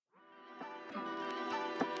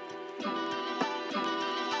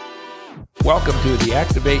Welcome to the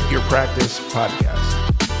Activate Your Practice podcast.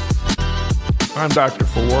 I'm Dr.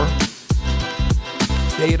 Fuhr.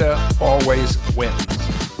 Data always wins.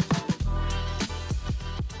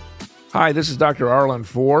 Hi, this is Dr. Arlen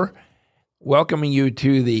Fuhr, welcoming you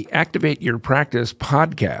to the Activate Your Practice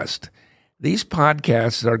podcast. These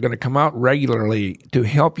podcasts are going to come out regularly to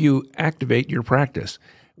help you activate your practice.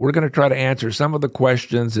 We're going to try to answer some of the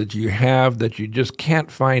questions that you have that you just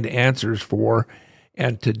can't find answers for.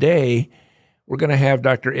 And today, we're going to have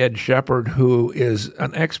Dr. Ed Shepard, who is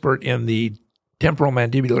an expert in the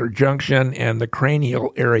temporomandibular junction and the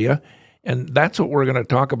cranial area. And that's what we're going to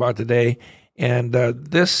talk about today. And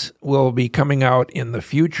this will be coming out in the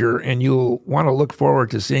future, and you'll want to look forward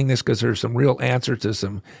to seeing this because there's some real answers to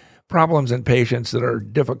some problems in patients that are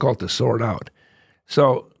difficult to sort out.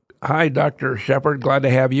 So, hi, Dr. Shepard. Glad to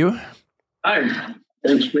have you. Hi.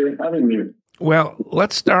 Thanks for having me. Well,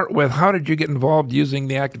 let's start with how did you get involved using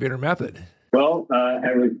the Activator method? Well,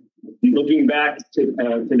 I was looking back to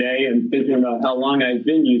today and thinking about how long I've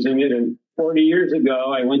been using it. And 40 years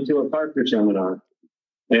ago, I went to a Parker seminar.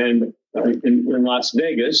 And in Las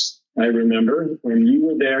Vegas, I remember, and you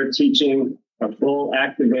were there teaching a full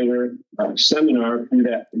Activator seminar through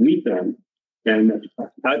that weekend. And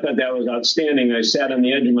I thought that was outstanding. I sat on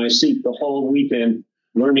the edge of my seat the whole weekend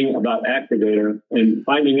learning about Activator and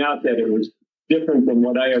finding out that it was different than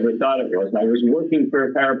what I ever thought it was. I was working for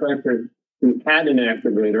a chiropractor who had an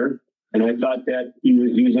Activator, and I thought that he was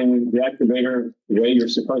using the Activator the way you're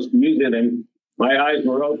supposed to use it. And my eyes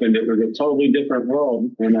were opened. It was a totally different world.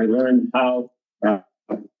 And I learned how the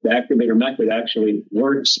Activator method actually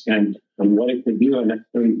works and what it could do. And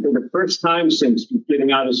for the first time since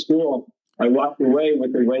getting out of school, I walked away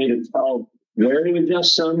with a way to tell where to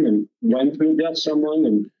adjust some and when to adjust someone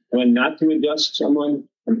and when not to adjust someone,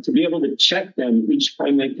 and to be able to check them each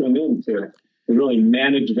time they come in to really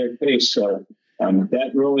manage their case. So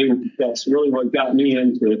that's really what got me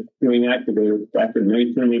into doing Activator back in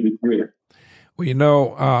 1983. Well, you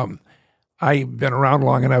know, I've been around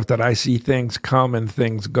long enough that I see things come and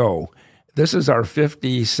things go. This is our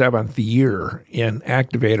 57th year in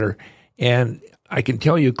Activator, and I can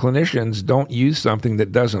tell you clinicians don't use something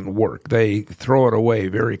that doesn't work. They throw it away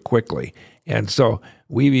very quickly. And so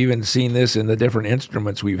we've even seen this in the different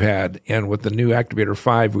instruments we've had. And with the new Activator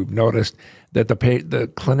 5, we've noticed that the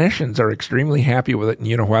clinicians are extremely happy with it. And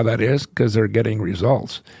you know why that is? Because they're getting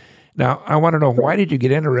results. Now, I want to know, why did you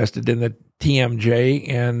get interested in the TMJ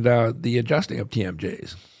and the adjusting of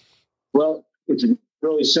TMJs? Well, it's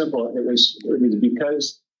really simple. It was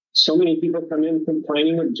because so many people come in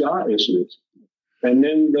complaining of jaw issues. And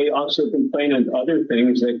then they also complain of other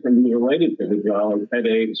things that can be related to the jaw, like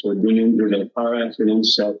headaches or being injured in car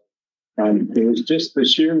accidents. So it was just the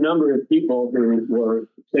sheer number of people who were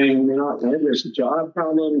saying, you know, I have this jaw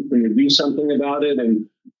problem. Can you do something about it? And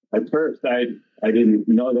at first, I didn't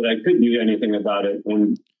know that I could do anything about it.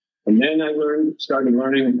 And then I started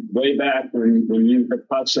learning way back when you had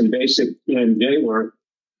taught some basic TMJ work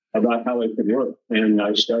about how it could work. And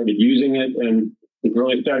I started using it, and it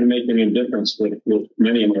really started making a difference with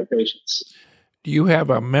many of my patients. Do you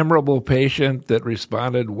have a memorable patient that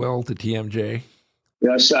responded well to TMJ?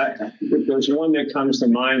 Yes, there's one that comes to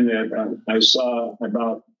mind that I saw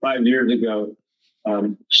about 5 years ago.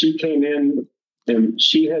 She came in and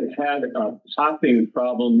she had a popping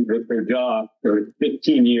problem with her jaw for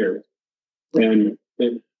 15 years. And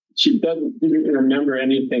she didn't remember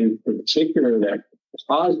anything particular that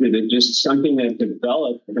caused it. It's just something that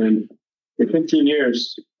developed. And for 15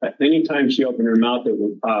 years, anytime she opened her mouth, it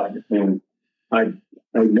would pop. And I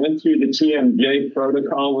went through the TMJ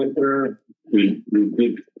protocol with her. We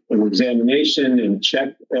did an examination and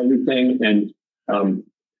checked everything. And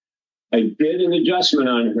I did an adjustment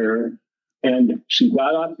on her, and she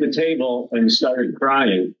got off the table and started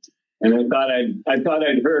crying. And I thought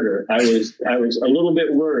I'd hurt her. I was a little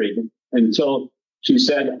bit worried until she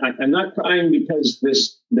said, "I'm not crying because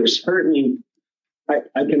this hurt me.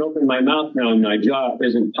 I can open my mouth now and my jaw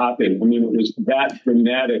isn't popping." I mean, it was that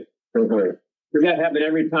dramatic for her. Does that happen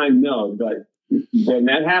every time? No, but when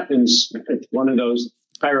that happens, it's one of those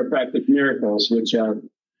chiropractic miracles, which are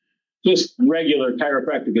just regular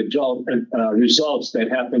chiropractic results that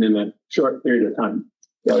happen in a short period of time.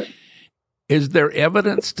 So, is there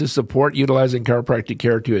evidence to support utilizing chiropractic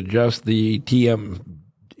care to adjust the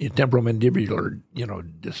temporomandibular,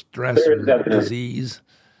 distress or disease?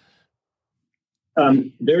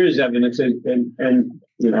 There is evidence, and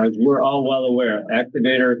as we're all well aware,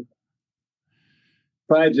 Activator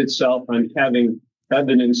prides itself on having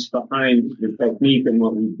evidence behind the technique and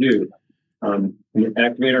what we do. In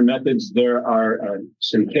Activator methods, there are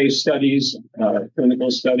some case studies,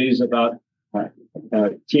 clinical studies about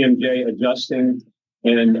TMJ adjusting.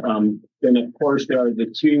 And then, of course, there are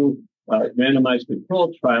the two randomized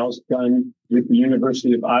controlled trials done with the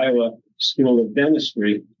University of Iowa School of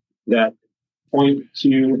Dentistry that point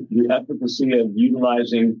to the efficacy of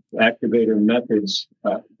utilizing activator methods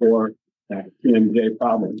for TMJ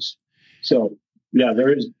problems. So, yeah,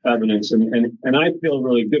 there is evidence. And I feel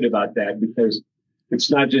really good about that because it's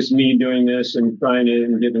not just me doing this and trying it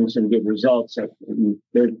and getting some good results.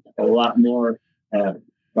 There's a lot more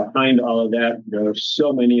behind all of that. There are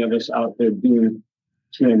so many of us out there doing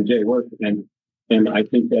TMJ work, and I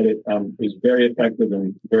think that it is very effective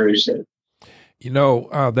and very safe. You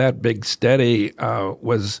know, that big study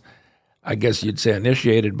was, I guess you'd say,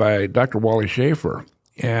 initiated by Dr. Wally Schaefer,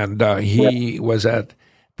 and he was at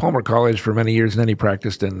Palmer College for many years, and then he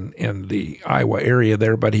practiced in the Iowa area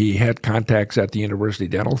there, but he had contacts at the University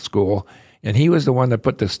Dental School, and he was the one that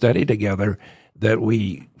put the study together that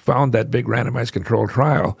we found that big randomized controlled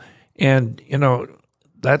trial. And, you know,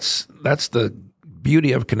 that's the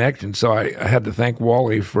beauty of connection. So I had to thank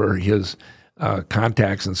Wally for his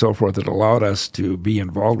contacts and so forth that allowed us to be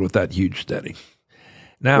involved with that huge study.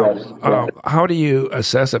 Now, how do you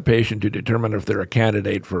assess a patient to determine if they're a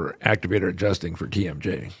candidate for activator adjusting for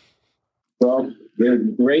TMJ? Well,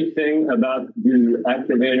 the great thing about the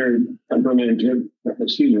activator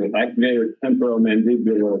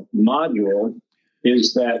temporomandibular module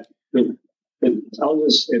is that it tells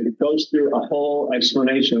us, it goes through a whole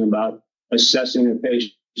explanation about assessing a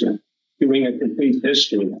patient, doing a complete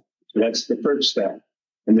history. So that's the first step.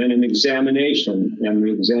 And then an examination, and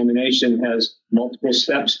the examination has multiple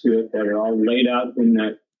steps to it that are all laid out in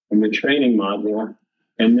the training module.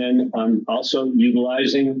 And then also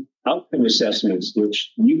utilizing outcome assessments,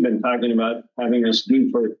 which you've been talking about having us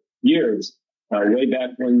do for years, way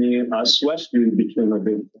back when the SWESTRU became a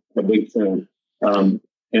big thing.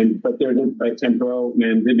 But there's a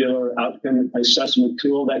temporomandibular outcome assessment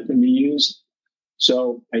tool that can be used.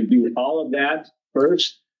 So I do all of that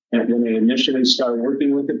first. And when they initially start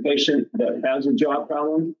working with the patient that has a jaw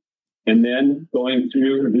problem, and then going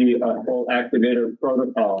through the whole activator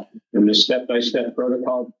protocol and the step-by-step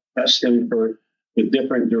protocol testing for the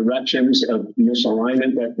different directions of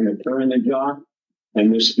misalignment that can occur in the jaw.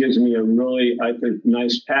 And this gives me a really, I think,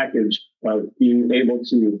 nice package of being able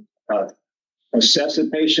to assess a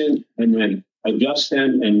patient and then adjust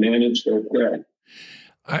them and manage their care.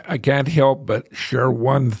 I can't help but share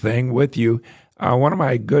one thing with you. One of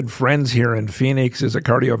my good friends here in Phoenix is a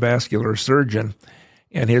cardiovascular surgeon,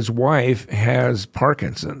 and his wife has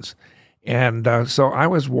Parkinson's. And so I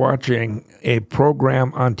was watching a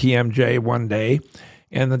program on TMJ one day,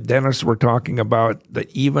 and the dentists were talking about the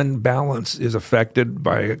even balance is affected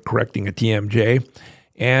by correcting a TMJ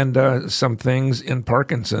and some things in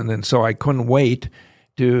Parkinson. And so I couldn't wait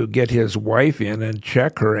to get his wife in and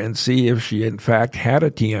check her and see if she in fact had a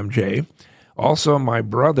TMJ. Also, my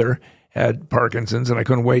brother had Parkinson's, and I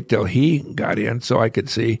couldn't wait till he got in so I could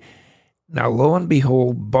see. Now, lo and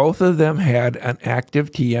behold, both of them had an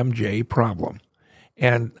active TMJ problem.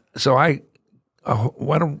 And so I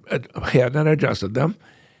went ahead and adjusted them.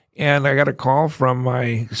 And I got a call from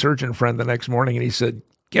my surgeon friend the next morning, and he said,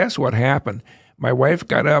 guess what happened? My wife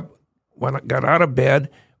got up, got out of bed,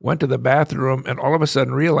 went to the bathroom, and all of a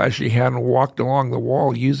sudden realized she hadn't walked along the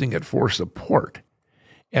wall using it for support.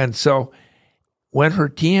 And so when her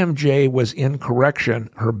TMJ was in correction,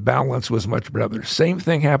 her balance was much better. Same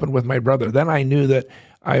thing happened with my brother. Then I knew that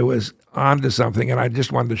I was onto something, and I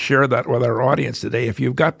just wanted to share that with our audience today. If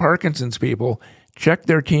you've got Parkinson's people, check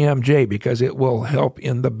their TMJ because it will help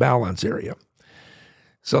in the balance area.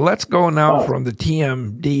 So let's go now from the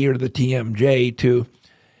TMD or the TMJ to,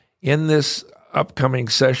 in this upcoming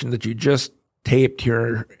session that you just taped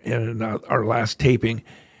here in our last taping,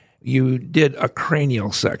 you did a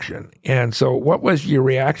cranial section. And so what was your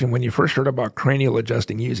reaction when you first heard about cranial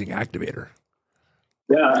adjusting using activator?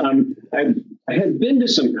 Yeah, I had been to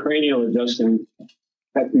some cranial adjusting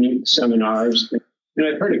technique seminars.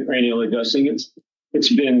 I've heard of cranial adjusting. It's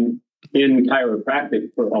been in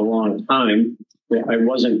chiropractic for a long time. I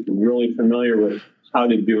wasn't really familiar with how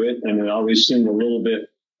to do it, and it always seemed a little bit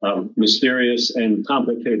mysterious and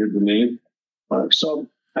complicated to me. So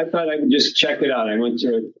I thought I would just check it out. I went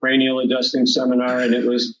to a cranial adjusting seminar, and it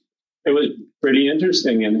was pretty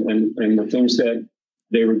interesting, and the things that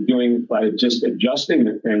they were doing by just adjusting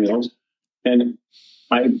the cranials. And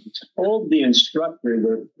I told the instructor,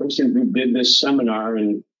 the person who did this seminar,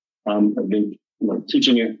 and I've been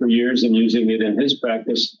teaching it for years and using it in his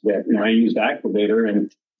practice, that I used Activator,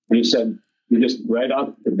 and he said, he just right off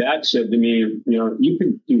the bat said to me, you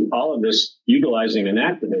could do all of this utilizing an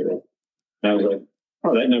Activator. And I was like,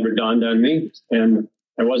 oh, that never dawned on me. And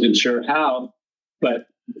I wasn't sure how, but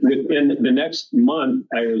within the next month,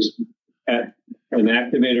 I was at an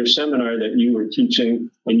Activator seminar that you were teaching,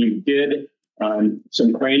 and you did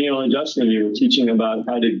some cranial adjustment. You were teaching about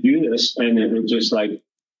how to do this, and it was just like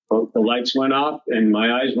the lights went off and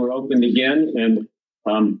my eyes were opened again. And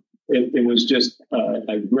it was just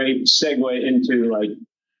a great segue into like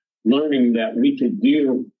learning that we could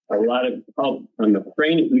do a lot of help on the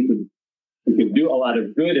cranial. We could do a lot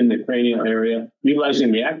of good in the cranial area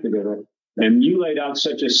utilizing the Activator. And you laid out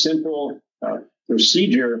such a simple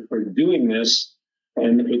procedure for doing this,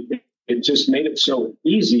 and it just made it so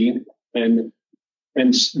easy and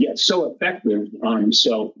yet so effective.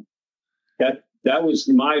 So that was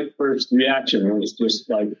my first reaction. It was just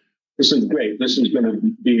like, this is great. This is going to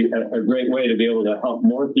be a great way to be able to help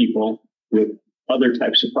more people with other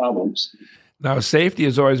types of problems. Now, safety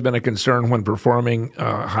has always been a concern when performing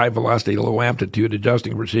high velocity, low amplitude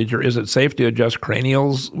adjusting procedure. Is it safe to adjust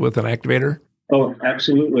cranials with an Activator? Oh,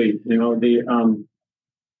 absolutely.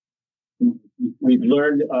 We've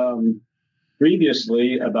learned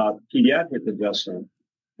previously about pediatric adjustment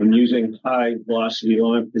and using high velocity,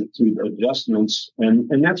 low amplitude adjustments.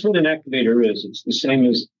 And that's what an Activator is. It's the same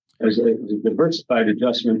as a diversified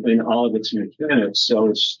adjustment in all of its mechanics. So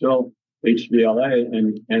it's still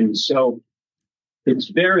HVLA. And so it's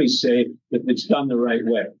very safe if it's done the right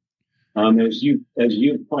way. As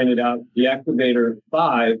you pointed out, the Activator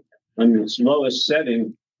 5 on its lowest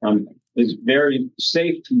setting is very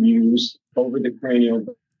safe to use over the cranial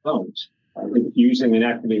bones. If using an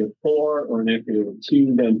Activator 4 or an Activator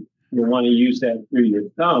 2, then you'll want to use that through your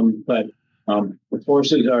thumb. But the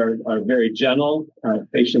forces are very gentle.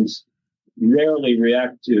 Patients rarely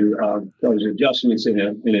react to those adjustments in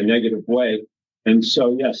a negative way. And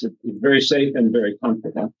so, yes, it's very safe and very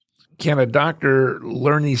comfortable. Can a doctor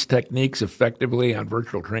learn these techniques effectively on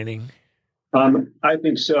virtual training? I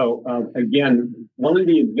think so. Again, one of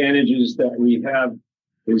the advantages that we have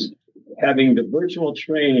is having the virtual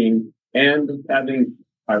training and having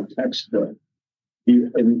our textbook.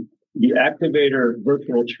 The Activator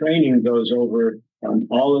virtual training goes over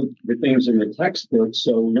all of the things in the textbook.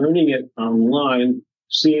 So learning it online,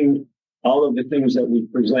 seeing all of the things that we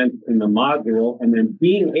present in the module, and then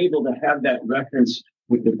being able to have that reference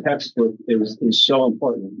with the textbook is so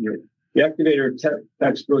important. The Activator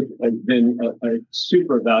textbook has been a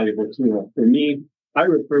super valuable tool. For me, I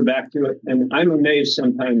refer back to it, and I'm amazed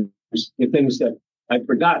sometimes the things that I've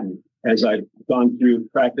forgotten as I've gone through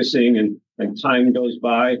practicing and time goes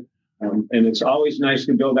by. And it's always nice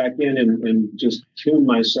to go back in and just tune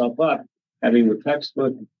myself up, having the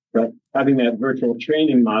textbook, but having that virtual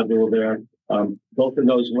training module there. Both of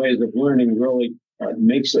those ways of learning really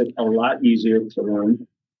makes it a lot easier to learn.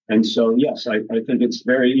 And so, yes, I think it's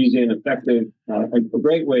very easy and effective, a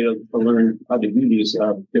great way to learn how to do these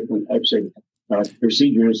different types of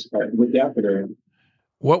procedures with the Activator.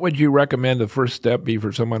 What would you recommend the first step be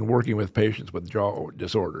for someone working with patients with jaw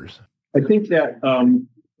disorders? I think that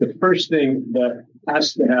the first thing that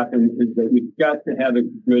has to happen is that we've got to have a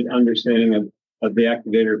good understanding of the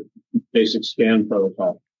Activator basic scan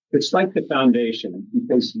protocol. It's like the foundation,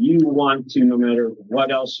 because you want to, no matter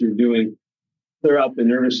what else you're doing, clear out the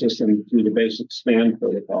nervous system through the basic scan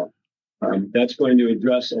protocol. That's going to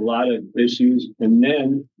address a lot of issues. And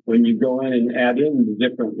then when you go in and add in the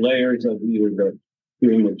different layers of either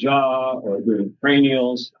doing the jaw or doing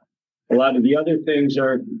cranials, a lot of the other things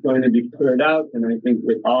are going to be cleared out. And I think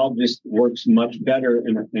it all just works much better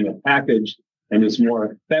in a package and is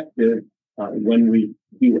more effective when we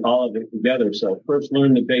do all of it together. So first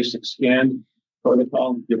learn the basic scan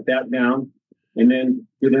protocol, get that down, and then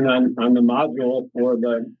get in on the module for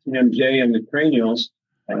the TMJ and the cranials.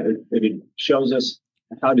 It shows us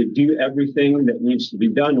how to do everything that needs to be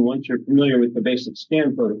done. And once you're familiar with the basic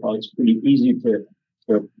scan protocol, it's pretty easy to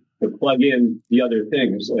plug in the other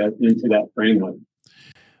things into that framework.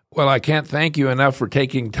 Well, I can't thank you enough for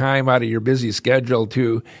taking time out of your busy schedule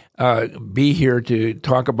to be here to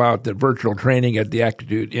talk about the virtual training at the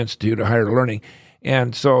Aptitude Institute of Higher Learning.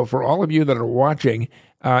 And so for all of you that are watching,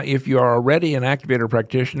 if you are already an Activator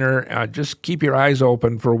practitioner, just keep your eyes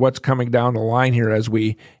open for what's coming down the line here as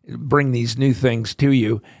we bring these new things to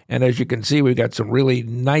you. And as you can see, we've got some really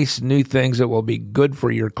nice new things that will be good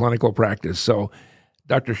for your clinical practice. So,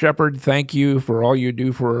 Dr. Shepard, thank you for all you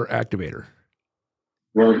do for Activator.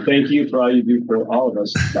 Well, thank you for all you do for all of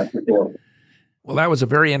us, Dr. Fuhr. Well, that was a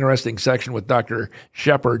very interesting section with Dr.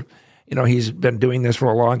 Shepard. You know, he's been doing this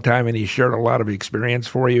for a long time, and he shared a lot of experience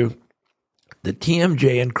for you. The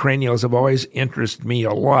TMJ and cranials have always interested me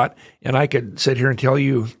a lot, and I could sit here and tell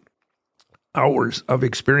you hours of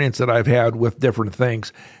experience that I've had with different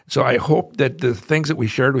things. So I hope that the things that we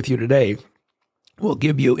shared with you today will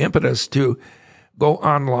give you impetus to go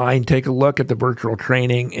online, take a look at the virtual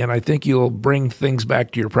training, and I think you'll bring things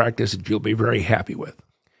back to your practice that you'll be very happy with.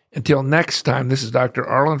 Until next time, this is Dr.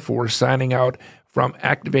 Arlen Fuhr signing out from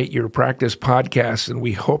Activate Your Practice podcast, and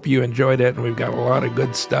we hope you enjoyed it, and we've got a lot of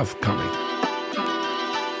good stuff coming.